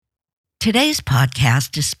Today's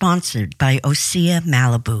podcast is sponsored by Osea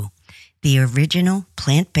Malibu, the original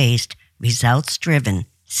plant-based, results-driven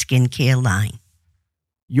skincare line.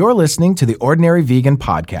 You're listening to the Ordinary Vegan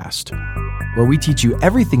Podcast, where we teach you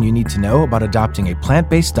everything you need to know about adopting a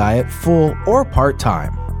plant-based diet full or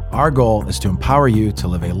part-time. Our goal is to empower you to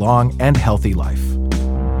live a long and healthy life.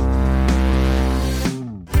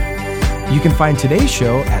 You can find today's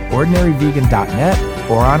show at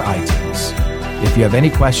ordinaryvegan.net or on iTunes. If you have any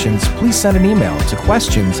questions, please send an email to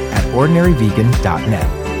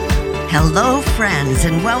questions@ordinaryvegan.net. Hello, friends,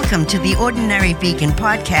 and welcome to the Ordinary Vegan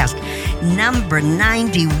Podcast, number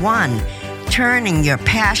 91, Turning Your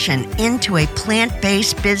Passion into a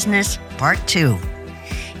Plant-Based Business, Part 2.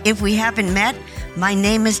 If we haven't met, my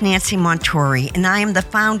name is Nancy Montori, and I am the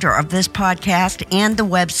founder of this podcast and the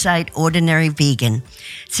website Ordinary Vegan.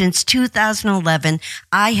 Since 2011,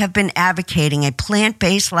 I have been advocating a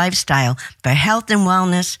plant-based lifestyle for health and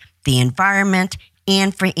wellness, the environment,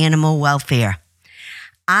 and for animal welfare.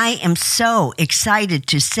 I am so excited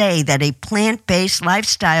to say that a plant-based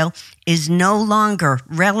lifestyle is no longer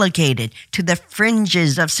relegated to the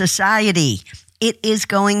fringes of society. It is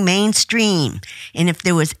going mainstream. And if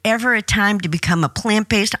there was ever a time to become a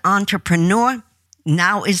plant-based entrepreneur,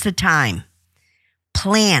 now is the time.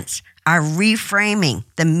 Plants are reframing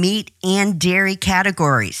the meat and dairy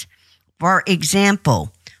categories. For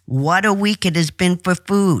example, what a week it has been for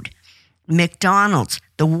food. McDonald's,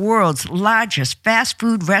 the world's largest fast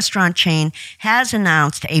food restaurant chain, has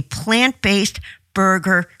announced a plant-based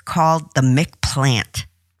burger called the McPlant.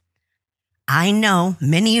 I know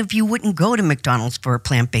many of you wouldn't go to McDonald's for a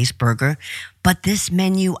plant-based burger, but this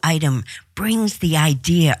menu item brings the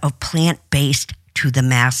idea of plant-based to the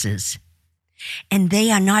masses. And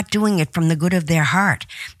they are not doing it from the good of their heart.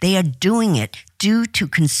 They are doing it due to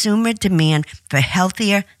consumer demand for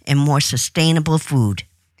healthier and more sustainable food.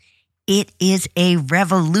 It is a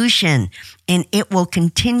revolution, and it will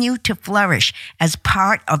continue to flourish as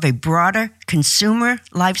part of a broader consumer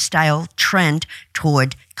lifestyle trend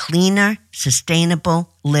toward cleaner,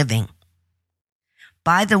 sustainable living.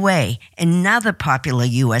 By the way, another popular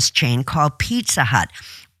U.S. chain called Pizza Hut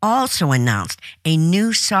also announced a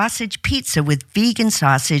new sausage pizza with vegan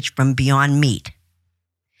sausage from Beyond Meat.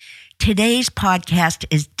 Today's podcast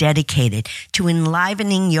is dedicated to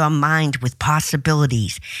enlivening your mind with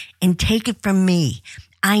possibilities. And take it from me,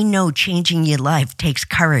 I know changing your life takes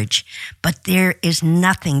courage, but there is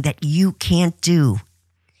nothing that you can't do.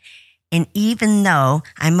 And even though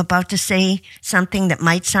I'm about to say something that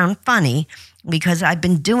might sound funny, because I've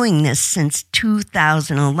been doing this since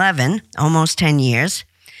 2011, almost 10 years,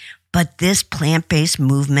 but this plant-based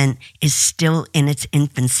movement is still in its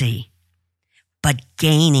infancy, but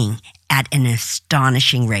gaining at an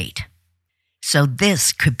astonishing rate. So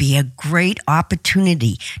this could be a great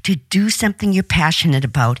opportunity to do something you're passionate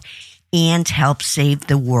about and help save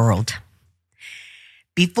the world.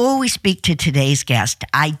 Before we speak to today's guest,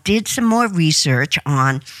 I did some more research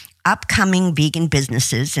on upcoming vegan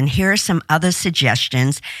businesses, and here are some other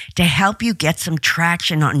suggestions to help you get some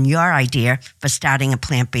traction on your idea for starting a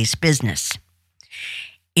plant-based business.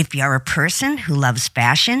 If you're a person who loves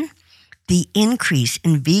fashion, the increase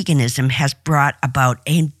in veganism has brought about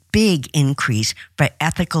a big increase for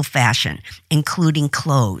ethical fashion, including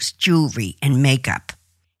clothes, jewelry, and makeup.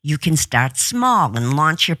 You can start small and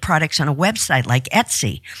launch your products on a website like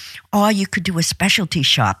Etsy, or you could do a specialty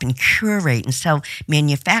shop and curate and sell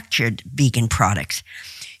manufactured vegan products.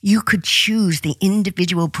 You could choose the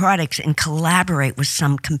individual products and collaborate with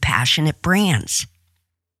some compassionate brands.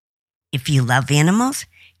 If you love animals,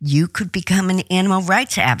 you could become an animal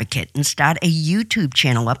rights advocate and start a YouTube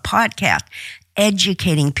channel, a podcast,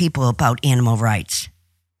 educating people about animal rights.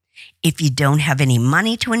 If you don't have any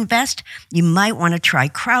money to invest, you might want to try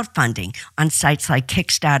crowdfunding on sites like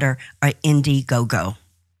Kickstarter or Indiegogo.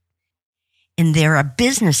 And there are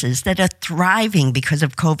businesses that are thriving because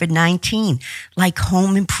of COVID-19, like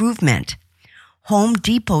home improvement. Home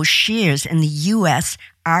Depot shares in the U.S.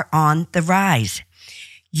 are on the rise.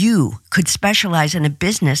 You could specialize in a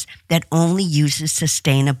business that only uses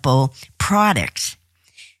sustainable products.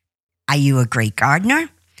 Are you a great gardener?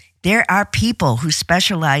 There are people who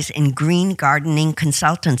specialize in green gardening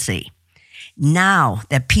consultancy. Now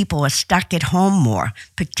that people are stuck at home more,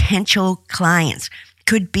 potential clients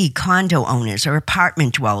could be condo owners or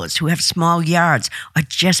apartment dwellers who have small yards or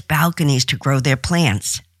just balconies to grow their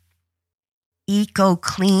plants.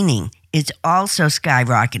 Eco-cleaning is also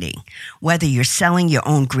skyrocketing. Whether you're selling your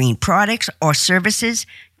own green products or services,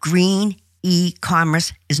 green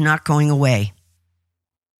e-commerce is not going away.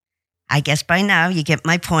 I guess by now you get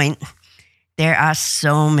my point. There are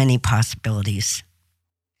so many possibilities.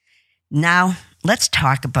 Now, let's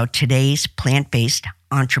talk about today's plant-based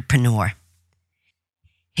entrepreneur.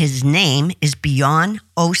 His name is Bjorn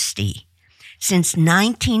Osti. Since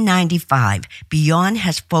 1995, Bjorn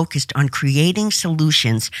has focused on creating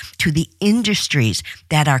solutions to the industries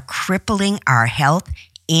that are crippling our health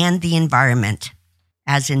and the environment,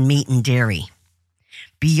 as in meat and dairy.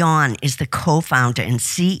 Bjorn is the co-founder and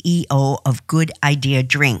CEO of Good Idea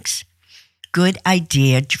Drinks. Good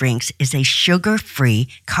Idea Drinks is a sugar-free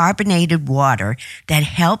carbonated water that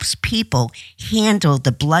helps people handle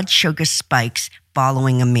the blood sugar spikes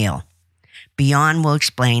following a meal. Bjorn will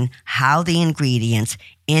explain how the ingredients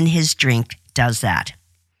in his drink does that.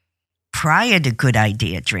 Prior to Good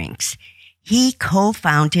Idea Drinks, he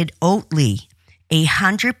co-founded Oatly,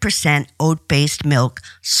 100% oat-based milk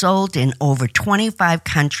sold in over 25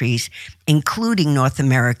 countries, including North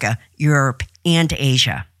America, Europe, and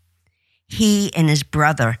Asia. He and his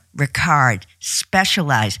brother, Ricard,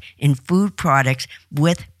 specialize in food products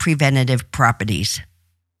with preventative properties.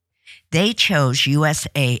 They chose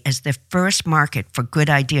USA as the first market for Good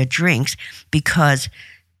Idea Drinks because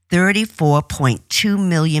 34.2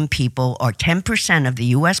 million people, or 10% of the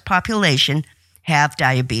U.S. population, have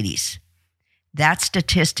diabetes. That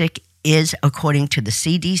statistic is according to the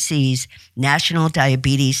CDC's National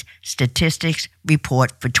Diabetes Statistics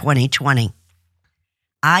Report for 2020.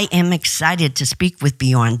 I am excited to speak with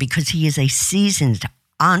Bjorn because he is a seasoned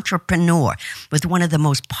entrepreneur with one of the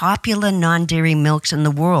most popular non-dairy milks in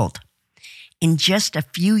the world. In just a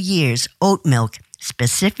few years, oat milk,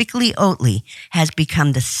 specifically Oatly, has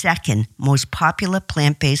become the second most popular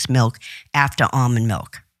plant-based milk after almond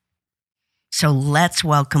milk. So let's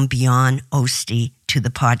welcome Bjorn Osti to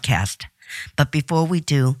the podcast. But before we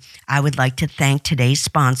do, I would like to thank today's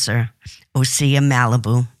sponsor, Osea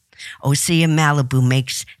Malibu. Osea Malibu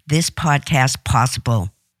makes this podcast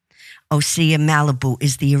possible. Osea Malibu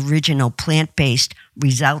is the original plant-based,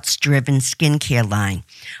 results-driven skincare line.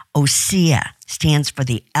 Osea stands for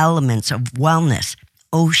the elements of wellness,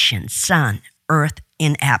 ocean, sun, earth,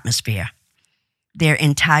 and atmosphere. Their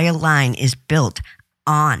entire line is built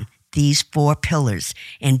on these 4 pillars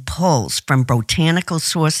and pulls from botanical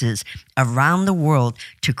sources around the world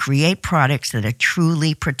to create products that are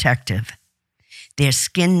truly protective. Their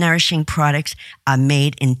skin-nourishing products are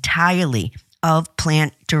made entirely of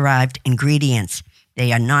plant-derived ingredients.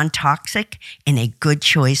 They are non-toxic and a good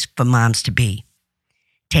choice for moms-to-be.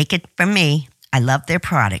 Take it from me, I love their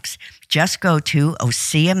products. Just go to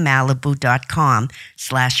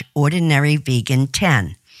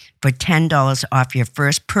oseamalibu.com/ordinaryvegan10 for $10 off your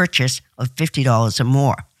first purchase of $50 or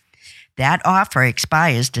more. That offer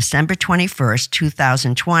expires December 21st,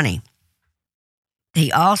 2020. They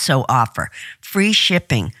also offer free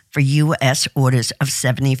shipping for U.S. orders of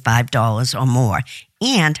 $75 or more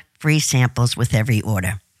and free samples with every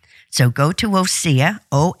order. So go to Osea,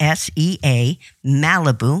 O-S-E-A,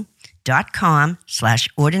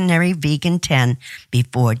 Malibu.com/ordinaryvegan10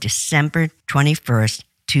 before December 21st,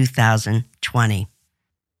 2020.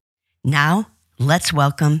 Now, let's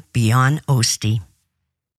welcome Bjorn Osti.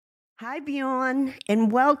 Hi, Bjorn,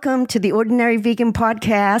 and welcome to the Ordinary Vegan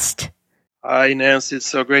Podcast. Hi, Nancy. It's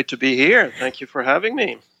so great to be here. Thank you for having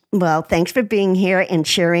me. Well, thanks for being here and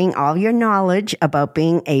sharing all your knowledge about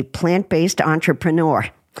being a plant-based entrepreneur.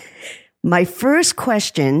 My first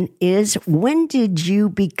question is, when did you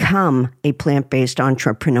become a plant-based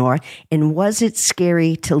entrepreneur, and was it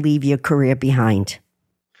scary to leave your career behind?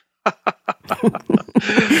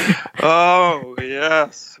 Oh,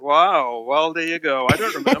 yes. Wow. Well, there you go. I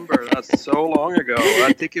don't remember. That's so long ago.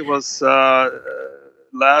 I think it was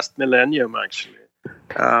last millennium, actually.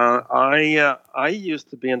 I used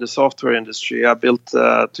to be in the software industry. I built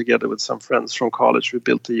together with some friends from college. We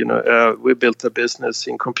built a business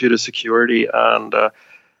in computer security, and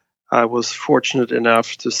I was fortunate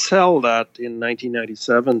enough to sell that in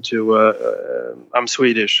 1997 to. I'm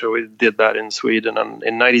Swedish, so we did that in Sweden. And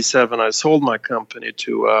in '97, I sold my company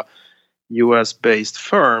to a U.S.-based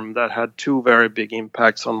firm that had 2 very big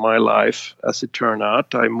impacts on my life. As it turned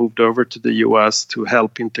out, I moved over to the U.S. to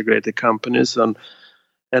help integrate the companies and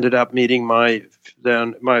ended up meeting my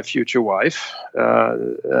future wife.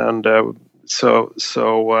 So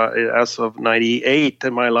as of '98,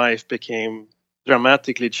 my life became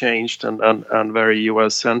dramatically changed and very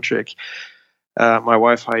U.S.-centric. My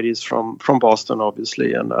wife Heidi is from Boston,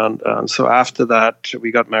 obviously, and so after that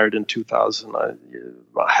we got married in 2000.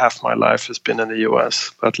 Half my life has been in the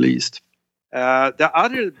U.S. at least. The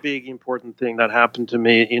other big important thing that happened to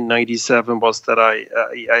me in '97 was that I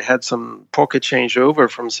had some pocket change over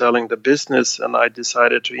from selling the business, and I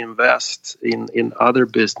decided to invest in other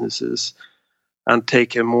businesses. and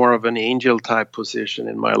take a more of an angel type position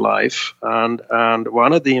in my life. And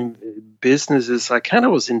one of the businesses I kind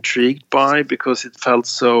of was intrigued by because it felt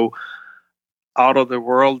so out of the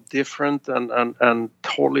world, different, and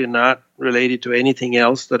totally not related to anything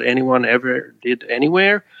else that anyone ever did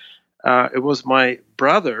anywhere. It was my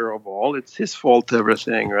brother of all. It's his fault,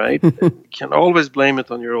 everything, right? You can always blame it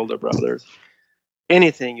on your older brothers.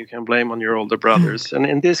 Anything you can blame on your older brothers. And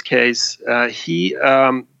in this case, he,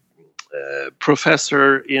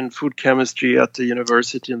 professor in food chemistry at the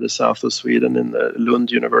university in the south of Sweden, in the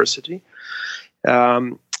Lund University,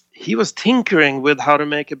 he was tinkering with how to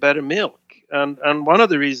make a better milk. And one of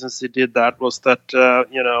the reasons he did that was that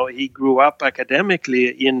he grew up academically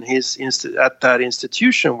in his at that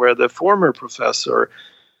institution where the former professor,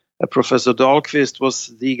 Professor Dahlqvist, was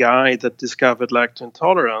the guy that discovered lactose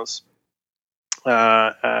intolerance.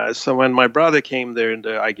 So when my brother came there in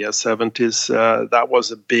the, I guess, 70s, that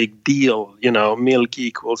was a big deal. Milk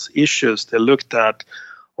equals issues. They looked at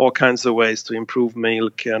all kinds of ways to improve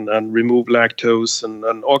milk and remove lactose and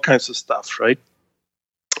all kinds of stuff, right?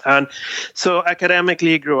 And so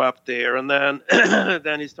academically he grew up there, and then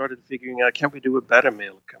then he started figuring out, can we do a better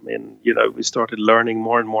milk? I mean, we started learning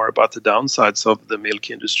more and more about the downsides of the milk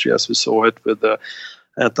industry as we saw it with the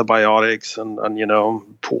antibiotics and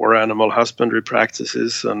poor animal husbandry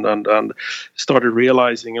practices, and started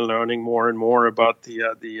realizing and learning more and more about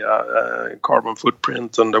the carbon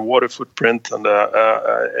footprint and the water footprint and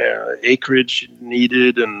the acreage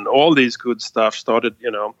needed, and all these good stuff started,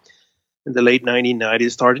 in the late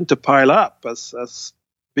 1990s, starting to pile up as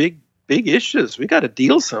big issues. We got to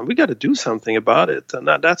we got to do something about it. And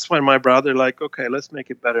that's when my brother, okay, let's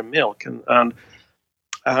make it better milk. And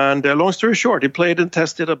long story short, he played and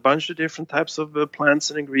tested a bunch of different types of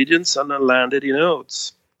plants and ingredients, and then landed in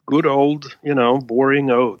oats. Good old,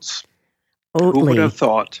 boring oats. Oatly. Who would have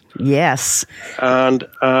thought? Yes. And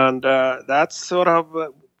that's sort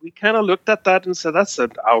of. We kind of looked at that and said, that's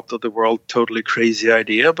an out-of-the-world, totally crazy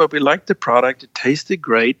idea, but we liked the product. It tasted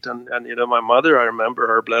great. And my mother, I remember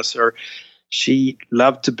her, bless her, she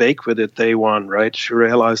loved to bake with it day one, right? She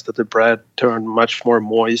realized that the bread turned much more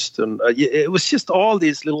moist. And it was just all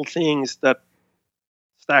these little things that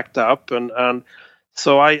stacked up. And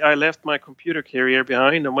so I left my computer career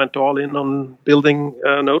behind and went all in on building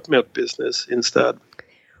an oat milk business instead.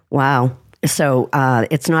 Wow. So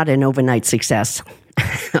it's not an overnight success.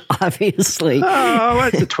 Obviously. Oh,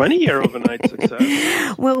 it's a 20-year overnight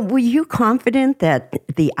success. Well, were you confident that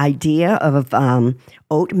the idea of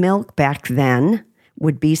oat milk back then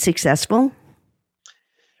would be successful?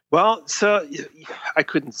 Well, so I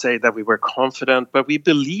couldn't say that we were confident, but we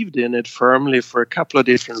believed in it firmly for a couple of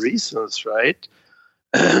different reasons, right?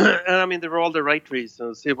 And I mean, they were all the right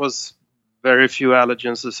reasons. It was very few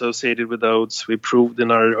allergens associated with oats. We proved in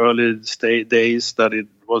our early days that it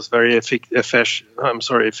was very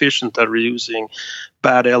efficient at reducing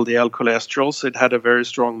bad LDL cholesterol. So it had a very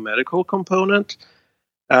strong medical component.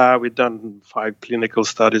 We've done 5 clinical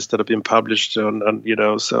studies that have been published, so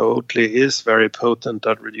Oatly is very potent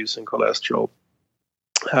at reducing cholesterol.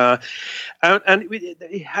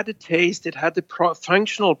 It had a taste, it had the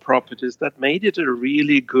functional properties that made it a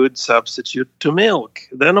really good substitute to milk.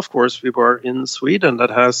 Then, of course, we were in Sweden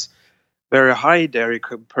that has very high dairy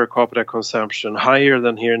per capita consumption, higher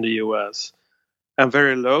than here in the US, and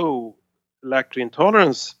very low lactose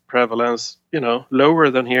intolerance prevalence, lower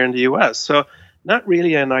than here in the US. So not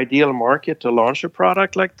really an ideal market to launch a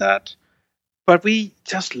product like that. But we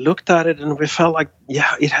just looked at it and we felt like,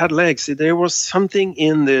 yeah, it had legs. There was something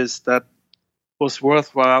in this that was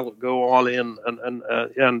worthwhile. Go all in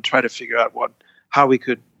and try to figure out how we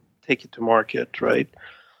could take it to market, right?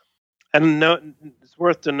 And it's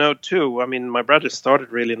worth to note too. I mean, my brother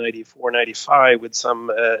started really in 94, 95 with some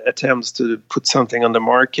attempts to put something on the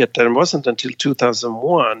market, and it wasn't until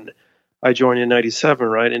 2001. I joined in 97,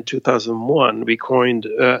 right? In 2001, we coined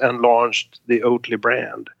and launched the Oatly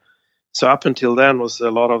brand. So up until then was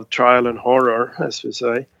a lot of trial and horror, as we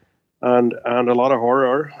say, and a lot of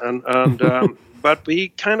horror. And but we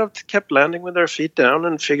kind of kept landing with our feet down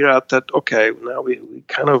and figured out that, okay, now we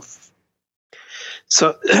kind of...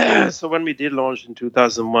 So when we did launch in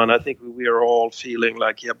 2001, I think we were all feeling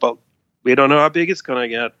like, yeah, but we don't know how big it's going to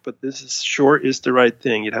get, but this is the right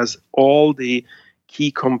thing. It has all the key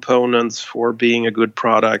components for being a good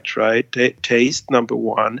product, right? Taste, number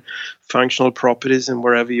one. Functional properties, and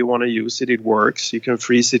wherever you want to use it, it works. You can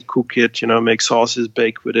freeze it, cook it, make sauces,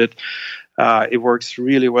 bake with it. It works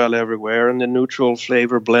really well everywhere, and the neutral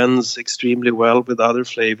flavor blends extremely well with other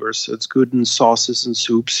flavors. So it's good in sauces and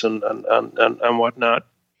soups and whatnot.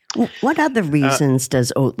 What other reasons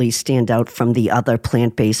does Oatly stand out from the other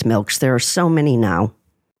plant-based milks? There are so many now.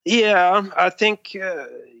 Yeah, I think,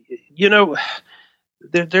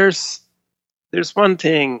 there's one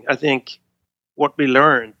thing, I think, what we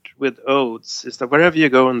learned with oats is that wherever you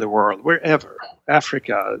go in the world, wherever,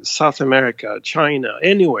 Africa, South America, China,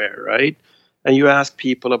 anywhere, right? And you ask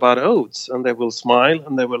people about oats, and they will smile,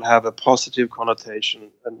 and they will have a positive connotation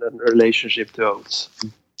and relationship to oats.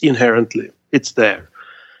 Inherently, it's there.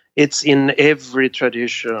 It's in every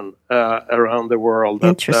tradition around the world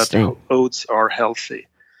that oats are healthy.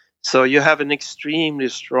 So you have an extremely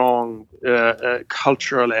strong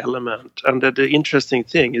cultural element. And the interesting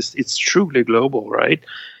thing is it's truly global, right?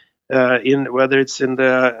 In whether it's in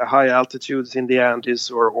the high altitudes in the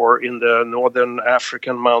Andes or in the northern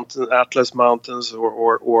African mountain Atlas Mountains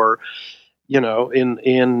or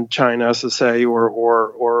in China, as I say,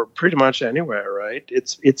 or pretty much anywhere, right?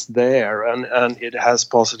 It's there and it has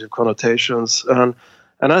positive connotations. And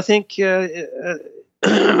I think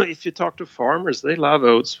if you talk to farmers, they love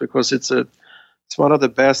oats because it's one of the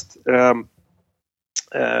best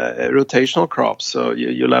rotational crops. So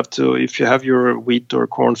you'll have to, if you have your wheat or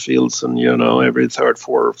corn fields, and every third,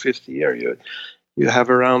 fourth, or fifth year you have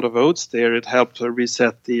a round of oats there. It helps to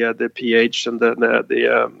reset the pH and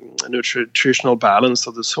the nutritional balance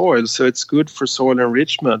of the soil. So it's good for soil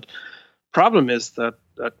enrichment. Problem is that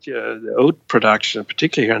the oat production,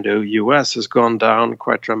 particularly here in the U.S., has gone down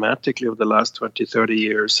quite dramatically over the last 20, 30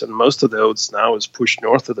 years. And most of the oats now is pushed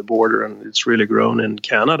north of the border, and it's really grown in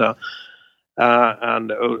Canada.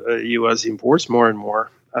 And U.S. imports more and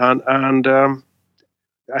more. And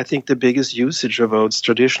I think the biggest usage of oats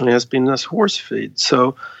traditionally has been as horse feed.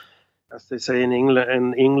 So, as they say in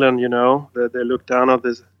England, they look down on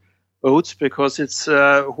this oats because it's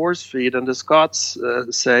horse feed, and the Scots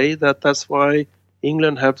say that's why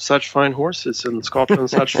England have such fine horses and Scotland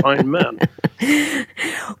such fine men.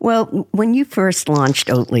 Well, when you first launched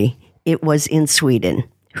Oatly, it was in Sweden,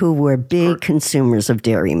 who were big consumers of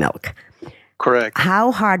dairy milk. Correct.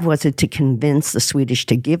 How hard was it to convince the Swedish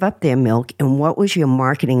to give up their milk, and what was your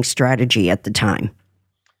marketing strategy at the time?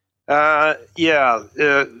 Very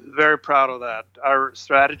proud of that. Our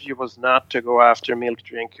strategy was not to go after milk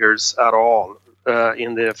drinkers at all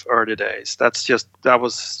in the early days.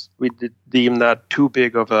 We deem that too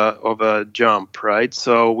big of a jump, right?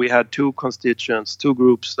 So we had two constituents, two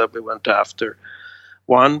groups that we went after.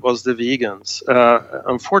 One was the vegans.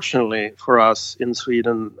 Unfortunately for us in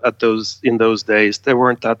Sweden in those days, there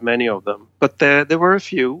weren't that many of them, but there were a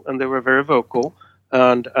few, and they were very vocal,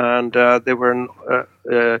 and they were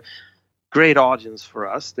a great audience for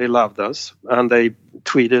us. They loved us, and they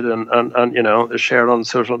tweeted and shared on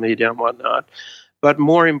social media and whatnot. But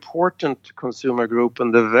more important consumer group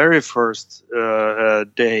in the very first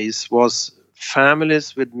days was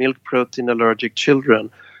families with milk protein allergic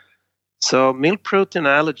children. So milk protein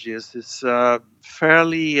allergies is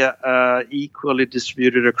fairly equally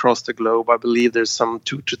distributed across the globe. I believe there's some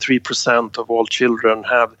 2 to 3% of all children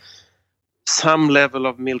have some level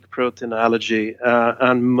of milk protein allergy,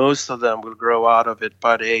 and most of them will grow out of it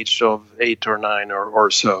by the age of 8 or 9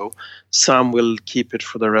 or so. Some will keep it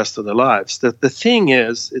for the rest of their lives. The thing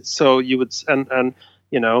is, it's so you would, and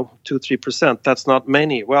 2-3%, that's not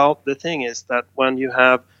many. Well, the thing is that when you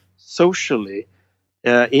have socially,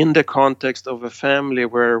 in the context of a family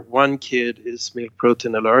where one kid is milk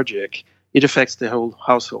protein allergic, it affects the whole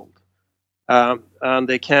household. And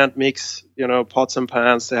they can't mix, pots and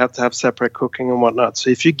pans. They have to have separate cooking and whatnot. So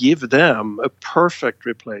if you give them a perfect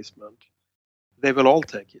replacement, they will all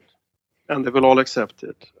take it, and they will all accept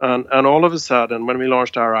it. And all of a sudden, when we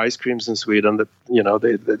launched our ice creams in Sweden,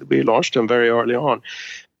 we launched them very early on,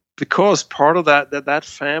 because part of that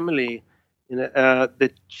family,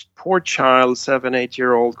 the poor child,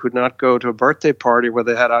 7-8-year-old, could not go to a birthday party where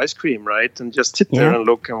they had ice cream, right, and just sit there and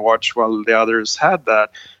look and watch while the others had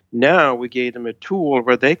that. Now we gave them a tool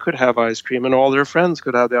where they could have ice cream, and all their friends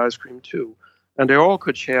could have the ice cream too. And they all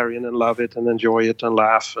could share in and love it and enjoy it and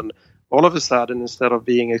laugh. And all of a sudden, instead of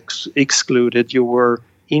being excluded, you were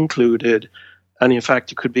included. And in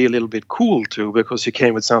fact, you could be a little bit cool too, because you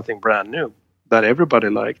came with something brand new that everybody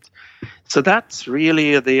liked. So that's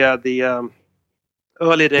really the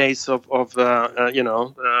early days of how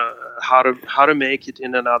to make it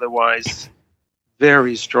in an otherwise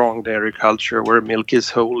very strong dairy culture where milk is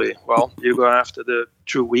holy. Well, you go after the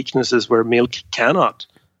true weaknesses where milk cannot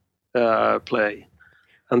play,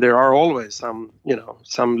 and there are always some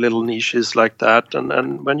little niches like that.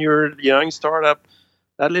 And when you're a young startup,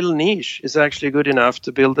 that little niche is actually good enough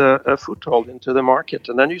to build a foothold into the market,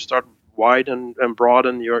 and then you start widen and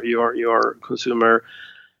broaden your consumer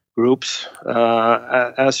groups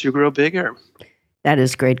as you grow bigger. That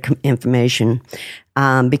is great information,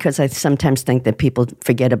 because I sometimes think that people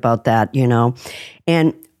forget about that,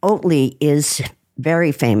 And Oatly is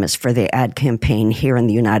very famous for their ad campaign here in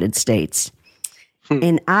the United States.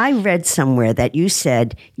 And I read somewhere that you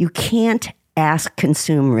said you can't ask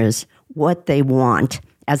consumers what they want,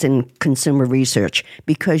 as in consumer research,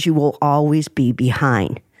 because you will always be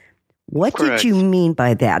behind. What Correct. did you mean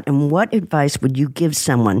by that? And what advice would you give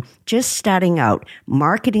someone just starting out,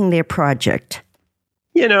 marketing their project?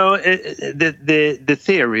 The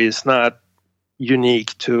theory is not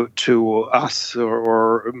unique to us,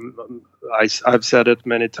 or I've said it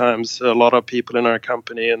many times. A lot of people in our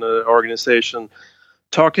company and the organization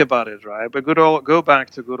talk about it, right? But go back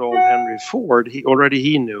to good old Henry Ford.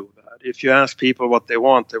 He knew that if you ask people what they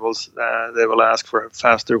want, they will ask for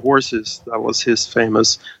faster horses. That was his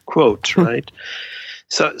famous quote, right?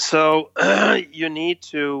 So you need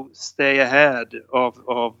to stay ahead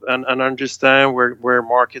of and understand where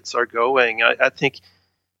markets are going. I think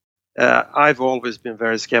I've always been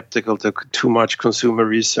very skeptical to too much consumer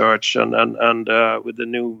research, and with the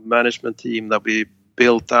new management team that we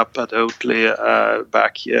built up at Oatly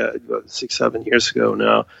back 6-7 years ago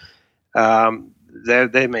now,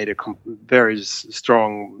 they made a very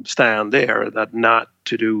strong stand there that not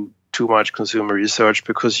to do too much consumer research,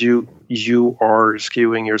 because you are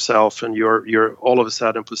skewing yourself, and you're all of a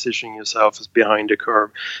sudden positioning yourself as behind the curve.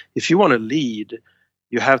 If you want to lead,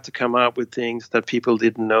 you have to come out with things that people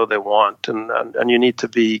didn't know they want, and you need to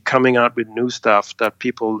be coming out with new stuff that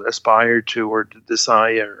people aspire to or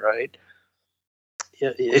desire, right?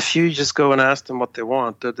 If you just go and ask them what they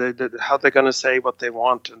want, how they're going to say what they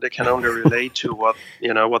want, and they can only relate to what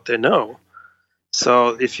they know.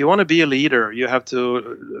 So if you want to be a leader, you have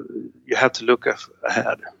to look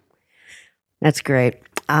ahead. That's great.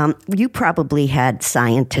 You probably had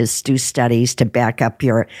scientists do studies to back up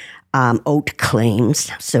your oat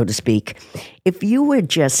claims, so to speak. If you were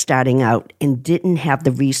just starting out and didn't have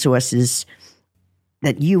the resources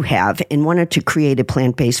that you have and wanted to create a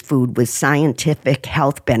plant-based food with scientific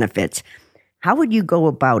health benefits, how would you go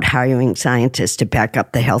about hiring scientists to back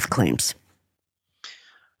up the health claims?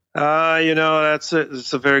 That's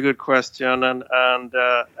a very good question, and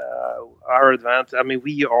our advantage. I mean,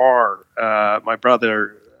 we are my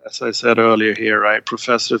brother, as I said earlier here, right,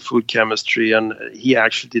 professor of food chemistry, and he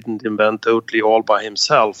actually didn't invent Oatly all by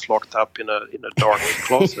himself, locked up in a dark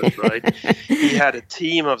closet, right? He had a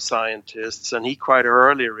team of scientists, and he quite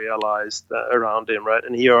early realized around him, right,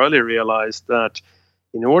 and he early realized that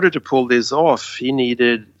in order to pull this off, he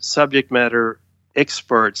needed subject matter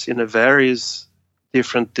experts in various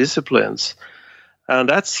different disciplines. And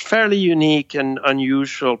that's fairly unique and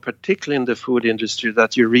unusual, particularly in the food industry,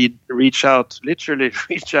 that you reach out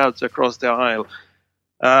across the aisle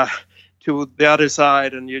to the other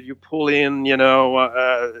side, and you pull in, it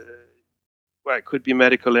could be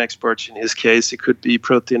medical experts in his case, it could be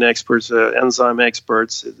protein experts, enzyme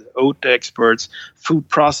experts, oat experts, food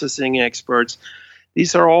processing experts.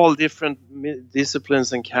 These are all different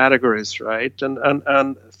disciplines and categories, right?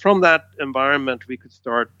 And from that environment, we could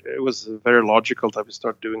start. It was very logical that we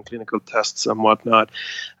start doing clinical tests and whatnot.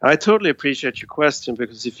 I totally appreciate your question,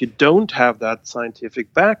 because if you don't have that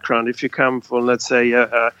scientific background, if you come from, let's say,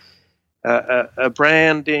 a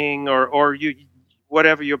branding or you,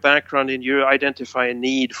 whatever your background in, you identify a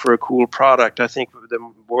need for a cool product. I think the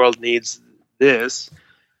world needs this.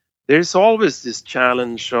 There's always this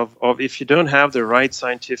challenge of if you don't have the right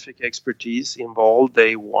scientific expertise involved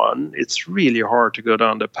day one, it's really hard to go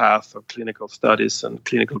down the path of clinical studies and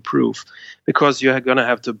clinical proof, because you're going to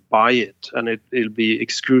have to buy it, and it'll be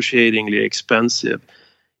excruciatingly expensive.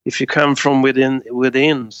 If you come from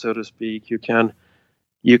within, so to speak, you can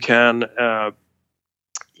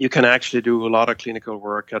actually do a lot of clinical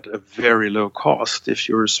work at a very low cost if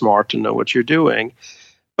you're smart and know what you're doing.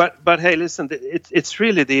 But hey, listen, it's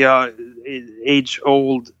really the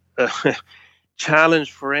age-old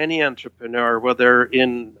challenge for any entrepreneur, whether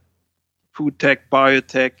in food tech,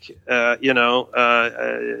 biotech,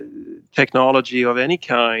 technology of any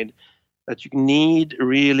kind, that you need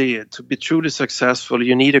really to be truly successful.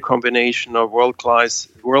 You need a combination of world-class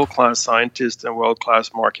scientists and world-class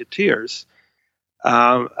marketeers.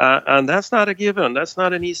 And that's not a given. That's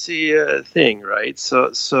not an easy thing, right?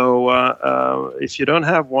 So if you don't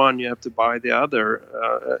have one, you have to buy the other.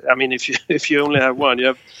 If you only have one,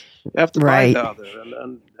 you have to buy the other.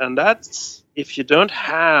 And that's, if you don't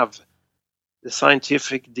have the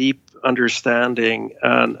scientific deep understanding,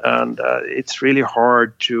 and it's really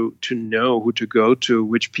hard to know who to go to,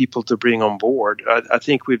 which people to bring on board. I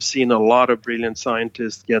think we've seen a lot of brilliant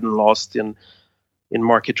scientists getting lost in in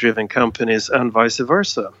market-driven companies and vice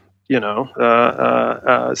versa.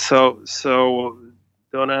 So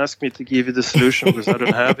don't ask me to give you the solution because I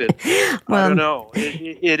don't have it. Well, I don't know.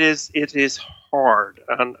 It is hard,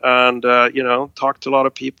 and talk to a lot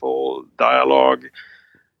of people, dialogue,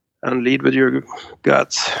 and lead with your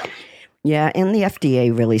guts. Yeah, and the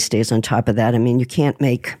FDA really stays on top of that. I mean, you can't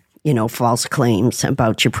make false claims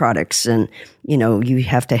about your products, and you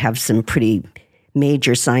have to have some pretty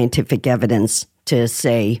major scientific evidence to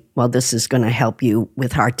say, well, this is going to help you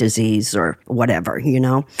with heart disease or whatever,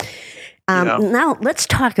 Now, let's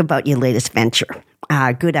talk about your latest venture,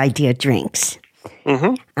 Good Idea Drinks.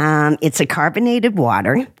 Mm-hmm. It's a carbonated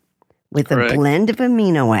water with Correct. A blend of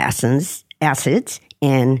amino acids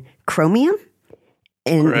and chromium.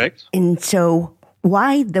 Correct. And so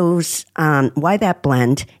why that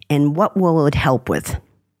blend, and what will it help with?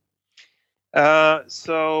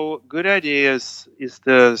 So Good Ideas is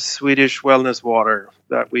the Swedish wellness water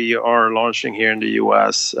that we are launching here in the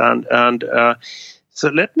US. And so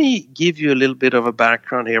let me give you a little bit of a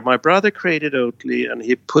background here. My brother created Oatly, and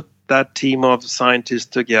he put that team of scientists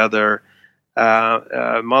together,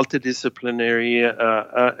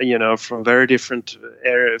 multidisciplinary, from very different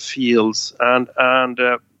fields. And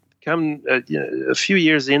a few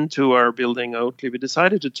years into our building Oatly, we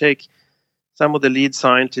decided to take some of the lead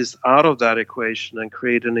scientists out of that equation and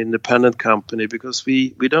create an independent company, because we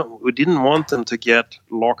didn't want them to get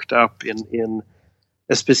locked up in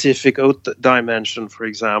a specific oat dimension, for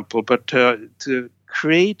example. But to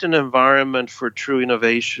create an environment for true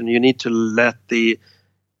innovation, you need to let the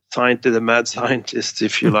mad scientists,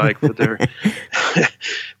 if you like, with their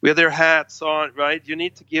with their hats on, right? You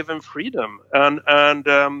need to give them freedom, and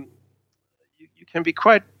you can be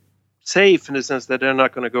quite safe in the sense that they're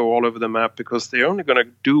not going to go all over the map, because they're only going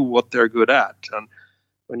to do what they're good at. And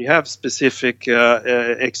when you have specific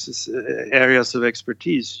areas of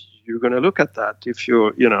expertise, you're going to look at that.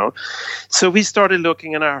 So we started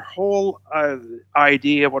looking, and our whole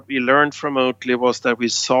idea, what we learned from Oatly, was that we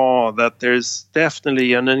saw that there's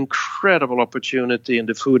definitely an incredible opportunity in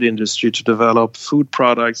the food industry to develop food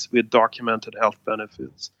products with documented health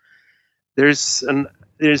benefits. There's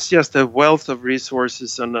just a wealth of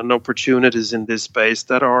resources and opportunities in this space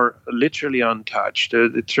that are literally untouched.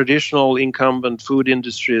 The traditional incumbent food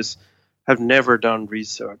industries have never done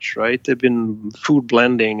research, right? They've been food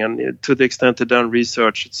blending, and to the extent they've done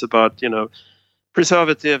research, it's about,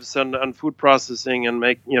 preservatives and food processing and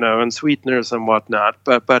and sweeteners and whatnot,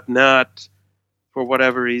 but not, for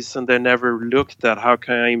whatever reason, they never looked at how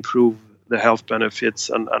can I improve the health benefits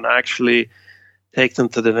and actually take them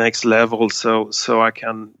to the next level, so I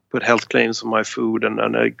can put health claims on my food,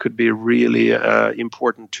 and it could be a really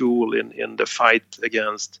important tool in the fight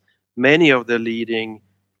against many of the leading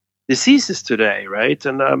diseases today, right?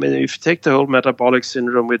 And I mean, if you take the whole metabolic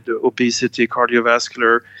syndrome with obesity,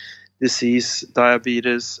 cardiovascular disease,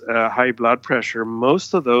 diabetes, high blood pressure,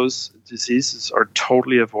 most of those diseases are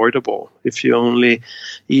totally avoidable if you only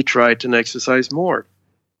eat right and exercise more.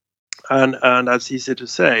 And that's easy to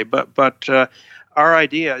say, but our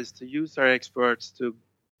idea is to use our experts to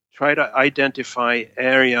try to identify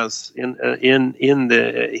areas in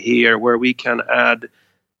here where we can add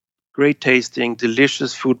great tasting,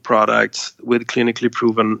 delicious food products with clinically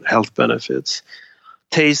proven health benefits.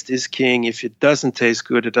 Taste is king. If it doesn't taste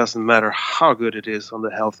good, it doesn't matter how good it is on the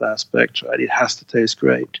health aspect, right? It has to taste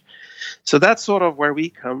great. So that's sort of where we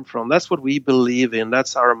come from. That's what we believe in.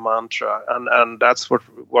 That's our mantra, and that's what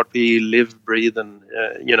we live, breathe, and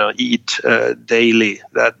eat daily.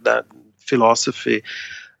 That philosophy,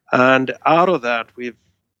 and out of that, we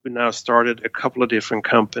now started a couple of different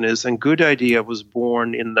companies. And Good Idea was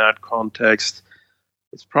born in that context.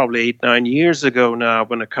 It's probably 8-9 years ago now,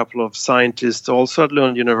 when a couple of scientists, also at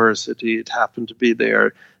Lund University, it happened to be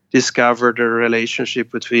there, discovered a relationship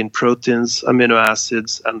between proteins, amino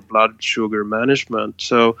acids, and blood sugar management.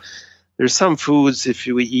 So there's some foods, if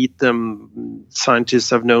you eat them, scientists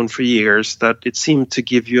have known for years that it seemed to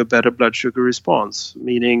give you a better blood sugar response,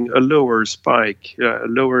 meaning a lower spike, a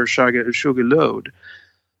lower sugar load.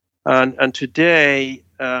 And today,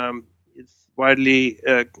 it's widely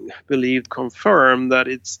believed, confirmed, that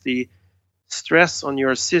it's the stress on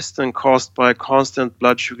your system caused by constant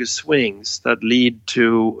blood sugar swings that lead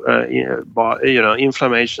to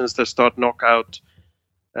inflammations that start knock out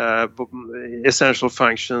essential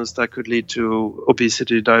functions that could lead to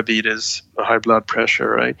obesity, diabetes, high blood pressure,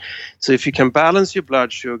 right? So if you can balance your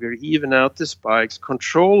blood sugar, even out the spikes,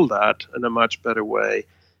 control that in a much better way,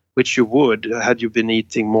 which you would had you been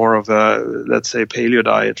eating more of a, let's say, paleo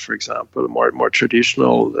diet, for example. A more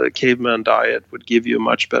traditional caveman diet would give you a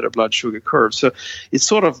much better blood sugar curve. So it's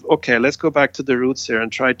sort of, okay, let's go back to the roots here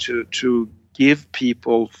and try to give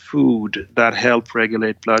people food that help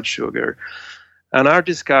regulate blood sugar. And our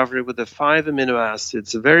discovery with the 5 amino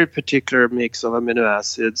acids, a very particular mix of amino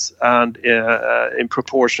acids, and in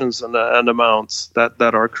proportions and amounts that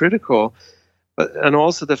are critical, and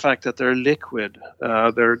also the fact that they're liquid,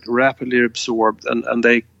 they're rapidly absorbed, and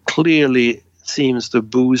they clearly seems to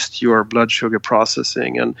boost your blood sugar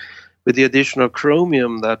processing. And with the addition of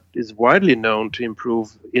chromium, that is widely known to improve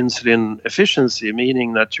insulin efficiency,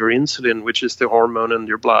 meaning that your insulin, which is the hormone in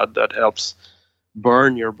your blood that helps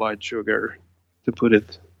burn your blood sugar, to put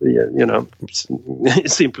it,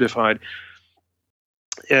 simplified.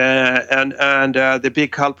 And the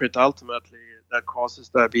big culprit ultimately that causes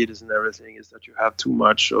diabetes and everything is that you have too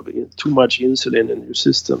much insulin in your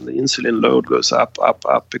system. The insulin load goes up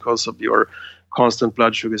because of your constant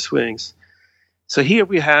blood sugar swings. So here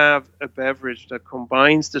we have a beverage that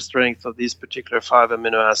combines the strength of these particular 5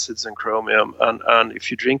 amino acids and chromium. And if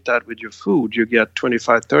you drink that with your food, you get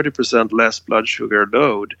 25-30% less blood sugar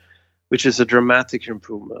load, which is a dramatic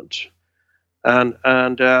improvement. And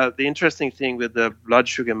the interesting thing with the blood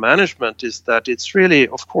sugar management is that it's really,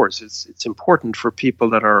 of course, it's important for people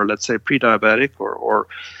that are, let's say, pre-diabetic or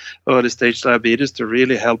early stage diabetes to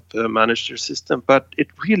really help manage their system. But it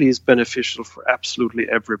really is beneficial for absolutely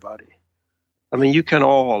everybody. I mean, you can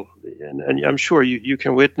all, and I'm sure you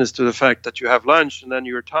can witness to the fact that you have lunch and then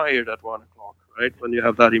you're tired at 1 o'clock, right? When you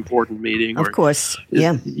have that important meeting. Of course,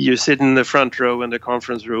 yeah. You sit in the front row in the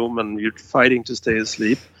conference room and you're fighting to stay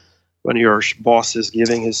asleep when your boss is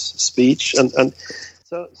giving his speech. And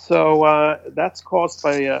so that's caused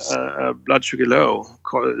by a blood sugar low,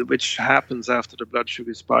 which happens after the blood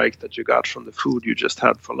sugar spike that you got from the food you just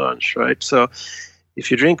had for lunch, right? So if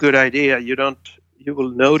you drink Good Idea, you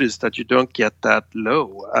will notice that you don't get that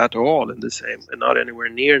low at all in the same, and not anywhere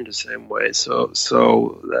near in the same way. So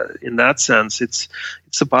in that sense, it's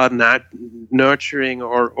about nurturing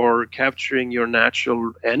or capturing your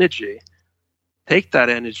natural energy. Take that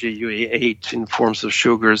energy you ate in forms of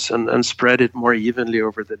sugars and spread it more evenly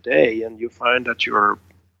over the day, and you find that you're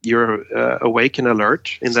awake and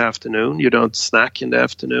alert in the afternoon. You don't snack in the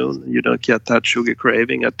afternoon. You don't get that sugar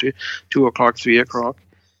craving at 2 o'clock, 3 o'clock.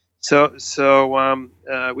 So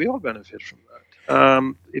we all benefit from that.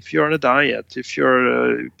 If you're on a diet, if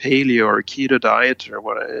you're a paleo or keto diet or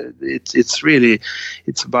what,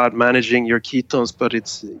 it's about managing your ketones, but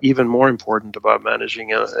it's even more important about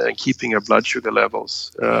managing and keeping your blood sugar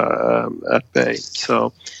levels at bay.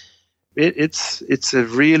 So it's a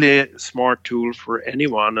really smart tool for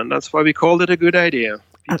anyone, and that's why we called it a good idea.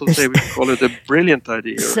 People say we call it a brilliant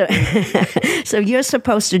idea. So you're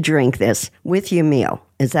supposed to drink this with your meal.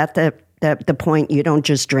 Is that the point? You don't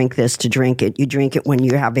just drink this to drink it. You drink it when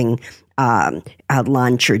you're having a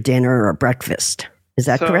lunch or dinner or breakfast. Is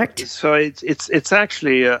that correct? So it's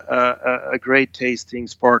actually a great tasting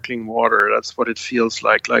sparkling water. That's what it feels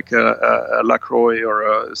like a LaCroix or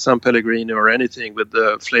a San Pellegrino or anything with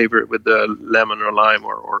the flavor, with the lemon or lime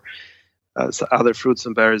or other fruits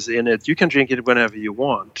and berries in it. You can drink it whenever you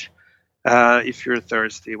want. If you're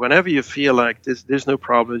thirsty, whenever you feel like this, there's no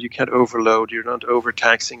problem. You can't overload. You're not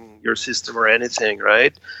overtaxing your system or anything,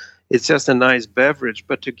 right? It's just a nice beverage.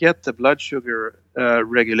 But to get the blood sugar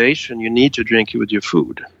regulation, you need to drink it with your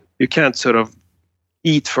food. You can't sort of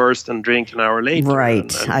eat first and drink an hour later,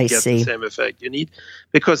 right? And I get see. The same effect. You need,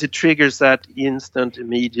 because it triggers that instant,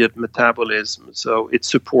 immediate metabolism. So it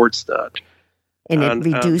supports that. And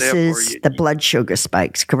it reduces the blood sugar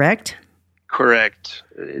spikes, correct? Correct.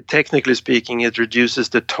 Technically speaking, it reduces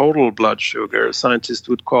the total blood sugar. Scientists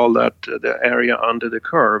would call that the area under the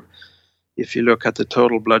curve, if you look at the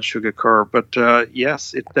total blood sugar curve. But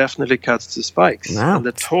yes, it definitely cuts the spikes. Wow. And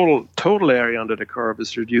the total area under the curve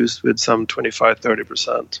is reduced with some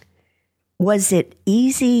 25-30%. Was it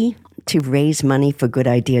easy to raise money for Good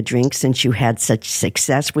Idea drinks since you had such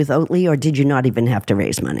success with Oatly, or did you not even have to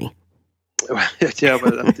raise money? Yeah,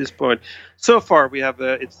 but at this point, so far we have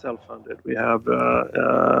it's self-funded. We have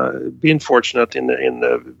been fortunate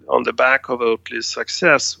on the back of Oatly's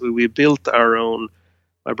success. We built our own,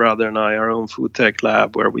 my brother and I, our own food tech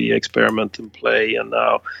lab where we experiment and play. And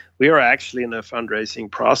now we are actually in a fundraising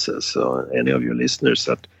process. So any of your listeners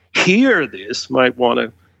that hear this might want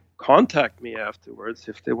to contact me afterwards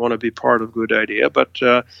if they want to be part of Good Idea. But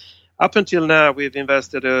up until now, we've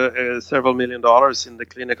invested several $1 million in the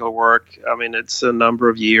clinical work. I mean, it's a number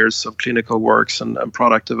of years of clinical works and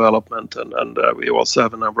product development, and we also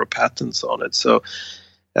have a number of patents on it. So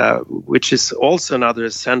which is also another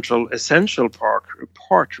essential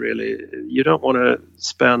part, really. You don't want to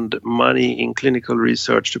spend money in clinical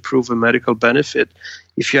research to prove a medical benefit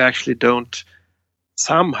if you actually don't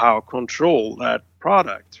somehow control that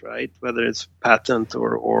product, right? Whether it's patent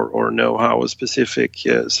or know-how or specific.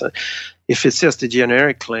 So if it's just a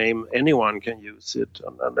generic claim, anyone can use it,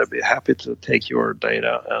 and they'll be happy to take your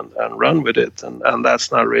data and run with it. And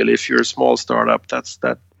that's not really, if you're a small startup, that's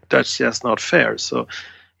just not fair. So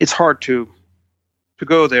it's hard to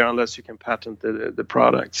go there unless you can patent the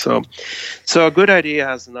product. So a good idea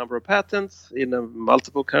has a number of patents in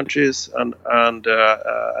multiple countries, and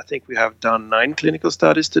I think we have done 9 clinical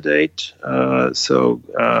studies to date.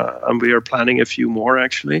 And we are planning a few more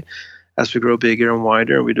actually. As we grow bigger and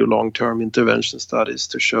wider, we do long-term intervention studies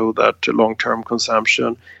to show that long-term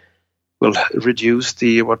consumption will reduce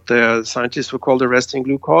what the scientists would call the resting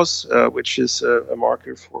glucose, which is a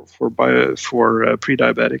marker for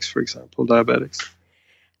pre-diabetics, for example, diabetics.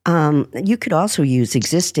 You could also use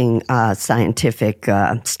existing scientific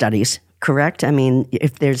studies, correct? I mean,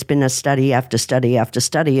 if there's been a study after study after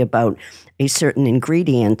study about a certain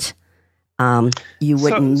ingredient, you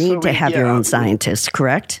wouldn't need to have your own scientists,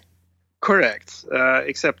 correct? Correct,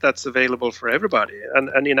 except that's available for everybody.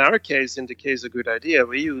 And in our case, in the case of Good Idea,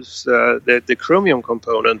 we use the chromium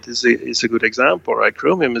component is a good example, right?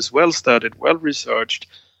 Chromium is well studied, well researched,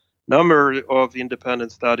 number of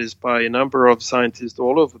independent studies by a number of scientists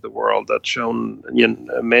all over the world that shown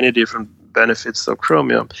many different benefits of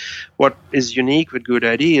chromium. What is unique with Good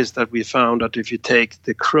Idea is that we found that if you take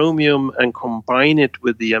the chromium and combine it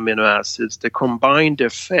with the amino acids, the combined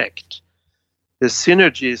effect, the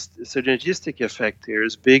synergistic effect here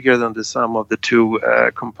is bigger than the sum of the two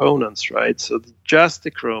components, right? So just the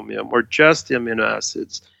chromium or just the amino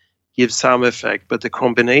acids give some effect, but the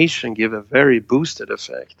combination give a very boosted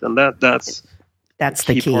effect, and that's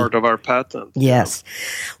the key part of our patent. Yes.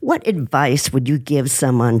 What advice would you give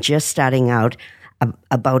someone just starting out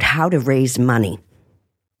about how to raise money?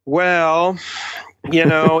 Well,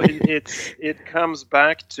 it comes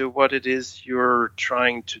back to what it is you're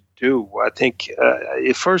trying to do. I think,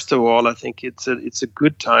 first of all, I think it's a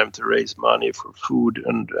good time to raise money for food,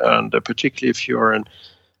 and particularly if you're in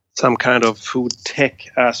some kind of food tech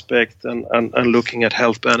aspect and looking at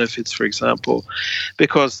health benefits, for example,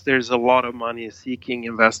 because there's a lot of money seeking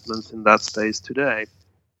investments in that space today.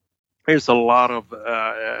 There's a lot of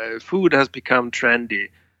food has become trendy.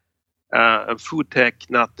 Food tech,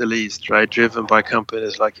 not the least, right? Driven by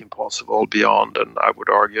companies like Impossible, Beyond, and I would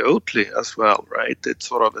argue Oatly as well, right? It's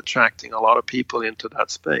sort of attracting a lot of people into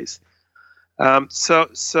that space.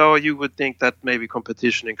 So you would think that maybe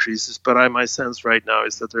competition increases, but my sense right now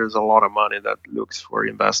is that there's a lot of money that looks for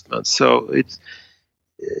investment. So it's,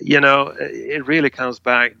 it really comes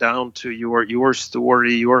back down to your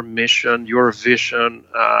story, your mission, your vision,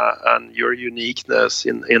 and your uniqueness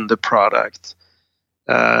in the product.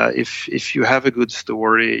 If you have a good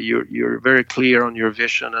story, you're very clear on your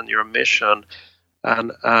vision and your mission,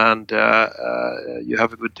 and you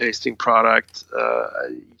have a good tasting product,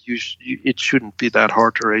 it shouldn't be that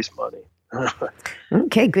hard to raise money.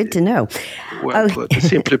 Okay, good to know. Well put,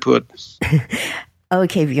 simply put.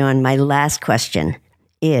 Okay, Bjorn, my last question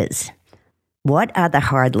is, what are the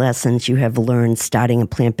hard lessons you have learned starting a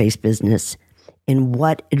plant-based business? And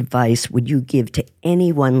what advice would you give to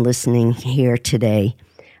anyone listening here today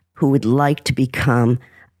who would like to become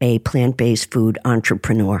a plant-based food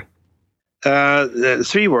entrepreneur?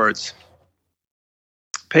 3 words.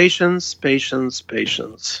 Patience, patience,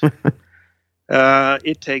 patience.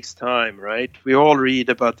 It takes time, right? We all read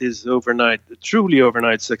about these truly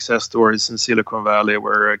overnight success stories in Silicon Valley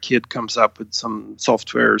where a kid comes up with some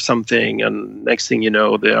software or something, and next thing you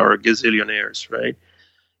know, they are gazillionaires, right?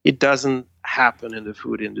 It doesn't happen in the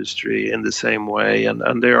food industry in the same way,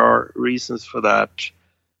 and there are reasons for that.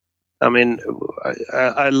 I mean,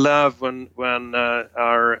 I love when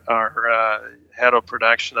our head of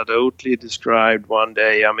production at Oatly described one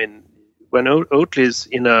day, I mean, when Oatly is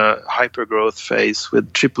in a hyper-growth phase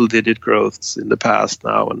with triple-digit growths in the past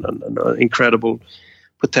now and incredible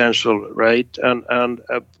potential, right?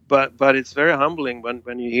 But it's very humbling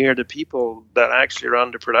when you hear the people that actually run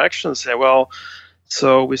the production say, well,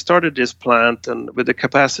 so we started this plant, and with the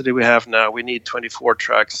capacity we have now, we need 24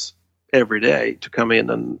 trucks every day to come in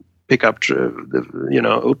and pick up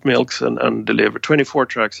oat milks and deliver 24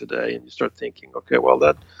 trucks a day. And you start thinking, okay, well,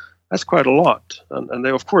 that's quite a lot. And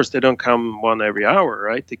they, of course, they don't come one every hour,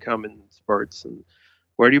 right? They come in spurts. And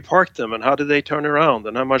where do you park them? And how do they turn around?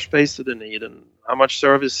 And how much space do they need? And how much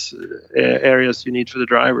service areas you need for the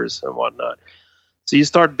drivers and whatnot? So you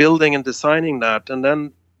start building and designing that. And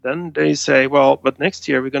then then they say, well, but next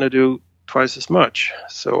year we're going to do twice as much.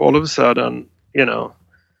 So all of a sudden,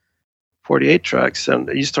 48 trucks, and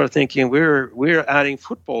you start thinking we're adding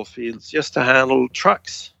football fields just to handle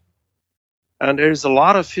trucks. And there's a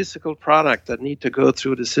lot of physical product that need to go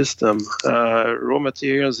through the system, raw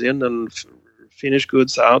materials in and finished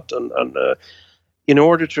goods out, and in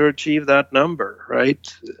order to achieve that number, right?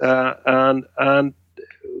 And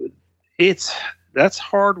that's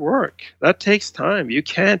hard work. That takes time. You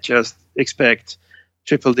can't just expect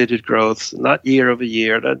triple-digit growth, not year over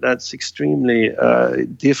year. That's extremely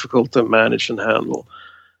difficult to manage and handle.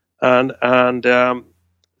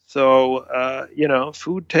 So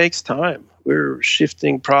food takes time. We're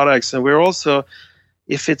shifting products, and we're also,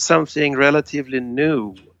 if it's something relatively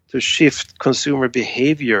new, to shift consumer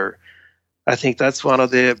behavior. I think that's one of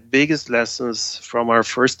the biggest lessons from our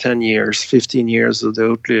first 10 years, 15 years of the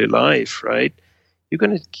Oatly life, right? You're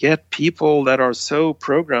going to get people that are so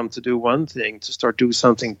programmed to do one thing to start doing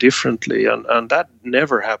something differently, and that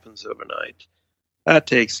never happens overnight. That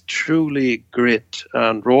takes truly grit,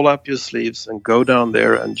 and roll up your sleeves and go down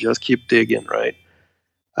there and just keep digging, right?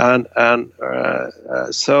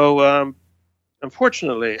 So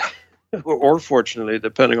unfortunately, or fortunately,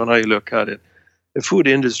 depending on how you look at it, the food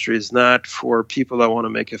industry is not for people that want to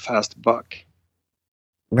make a fast buck.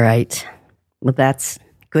 Right. Well, that's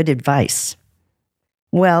good advice.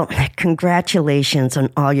 Well, congratulations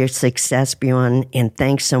on all your success, Bjorn, and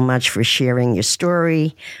thanks so much for sharing your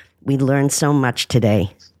story. We learned so much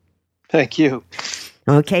today. Thank you.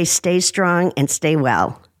 Okay, stay strong and stay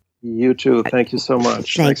well. You too. Thank you so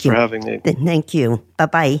much. Thanks for having me. Thank you.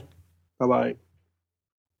 Bye-bye. Bye-bye.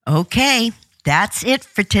 Okay, that's it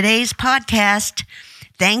for today's podcast.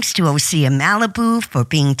 Thanks to Osea Malibu for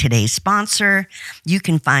being today's sponsor. You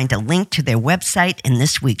can find a link to their website in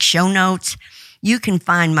this week's show notes. You can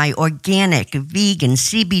find my organic, vegan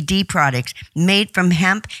CBD products made from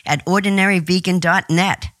hemp at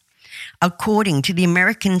ordinaryvegan.net. According to the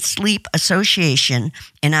American Sleep Association,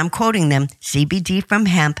 and I'm quoting them, CBD from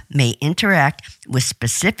hemp may interact with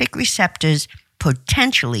specific receptors,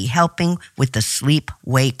 potentially helping with the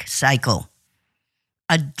sleep-wake cycle.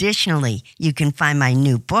 Additionally, you can find my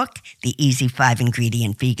new book, The Easy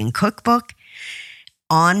 5-Ingredient Vegan Cookbook,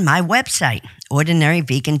 on my website,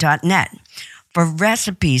 ordinaryvegan.net. For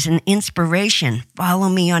recipes and inspiration, follow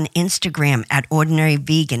me on Instagram at Ordinary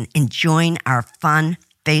Vegan and join our fun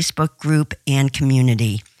Facebook group and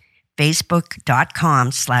community,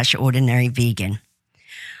 facebook.com/ordinaryvegan.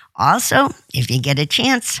 Also, if you get a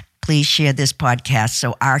chance, please share this podcast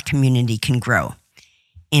so our community can grow.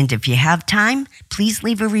 And if you have time, please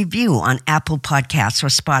leave a review on Apple Podcasts or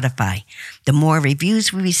Spotify. The more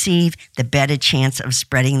reviews we receive, the better chance of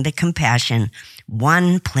spreading the compassion,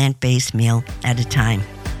 one plant-based meal at a time.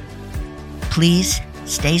 Please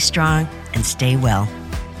stay strong and stay well.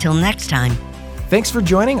 Till next time. Thanks for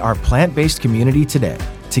joining our plant-based community today.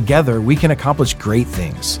 Together, we can accomplish great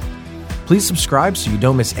things. Please subscribe so you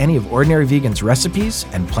don't miss any of Ordinary Vegan's recipes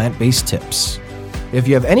and plant-based tips. If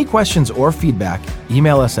you have any questions or feedback,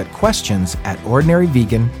 email us at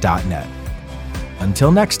questions@ordinaryvegan.net.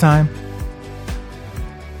 Until next time.